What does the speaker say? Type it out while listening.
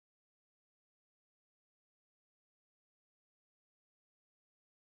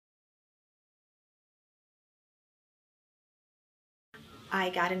I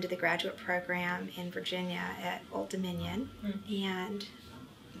got into the graduate program in Virginia at Old Dominion, and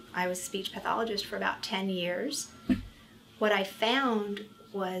I was a speech pathologist for about 10 years. What I found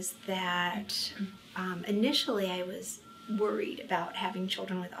was that initially I was worried about having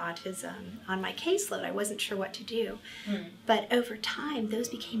children with autism on my caseload. I wasn't sure what to do. But over time, those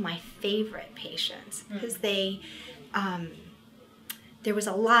became my favorite patients because there was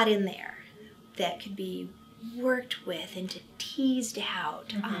a lot in there that could be worked with and teased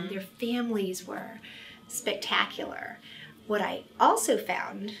out. Their families were spectacular. What I also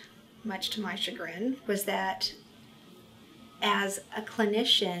found, much to my chagrin, was that as a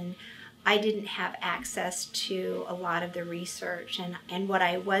clinician, I didn't have access to a lot of the research, and what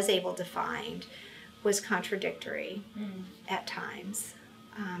I was able to find was contradictory at times.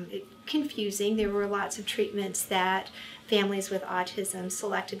 Confusing. There were lots of treatments that families with autism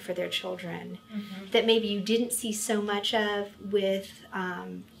selected for their children that maybe you didn't see so much of with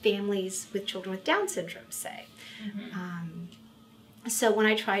families with children with Down syndrome, say. So when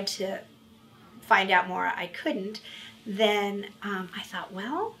I tried to find out more, I couldn't. Then I thought,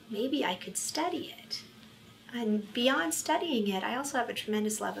 well, maybe I could study it. And beyond studying it, I also have a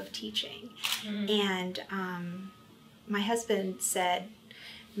tremendous love of teaching. And my husband said,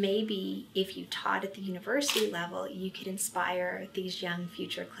 maybe if you taught at the university level, you could inspire these young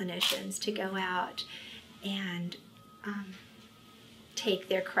future clinicians to go out and take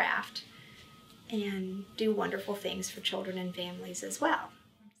their craft and do wonderful things for children and families as well.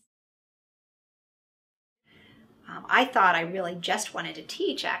 I thought I really just wanted to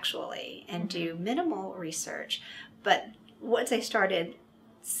teach, actually, and do minimal research. But once I started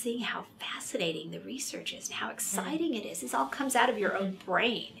seeing how fascinating the research is and how exciting it is, this all comes out of your own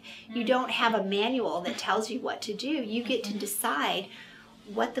brain. You don't have a manual that tells you what to do. You get to decide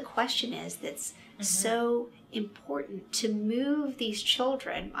what the question is that's so important to move these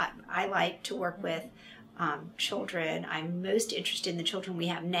children. I like to work with children. I'm most interested in the children we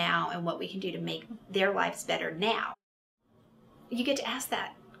have now and what we can do to make their lives better now. You get to ask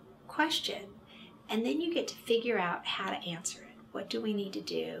that question, and then you get to figure out how to answer it. What do we need to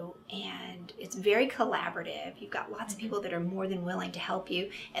do? And it's very collaborative. You've got lots of people that are more than willing to help you,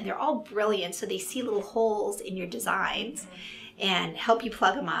 and they're all brilliant, so they see little holes in your designs and help you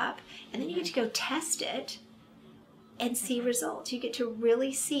plug them up. And then you get to go test it and see results. You get to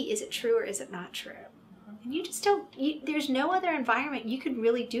really see, is it true or is it not true? And you just don't, there's no other environment you could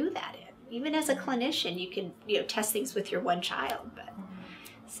really do that in. Even as a clinician, you can test things with your one child. But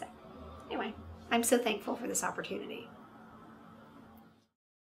so anyway, I'm so thankful for this opportunity.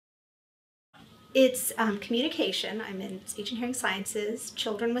 It's communication. I'm in speech and hearing sciences,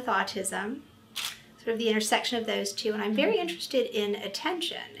 children with autism, sort of the intersection of those two, and I'm very interested in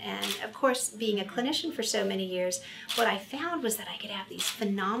attention. And of course, being a clinician for so many years, what I found was that I could have these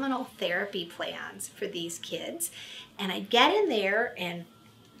phenomenal therapy plans for these kids, and I'd get in there and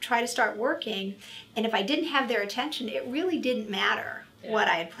try to start working, and if I didn't have their attention, it really didn't matter what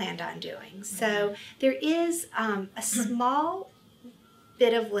I had planned on doing. So there is a small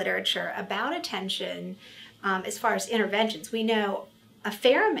bit of literature about attention as far as interventions. We know a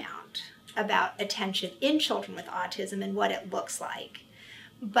fair amount about attention in children with autism and what it looks like,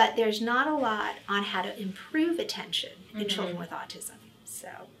 but there's not a lot on how to improve attention in children with autism. So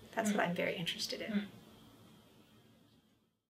that's what I'm very interested in.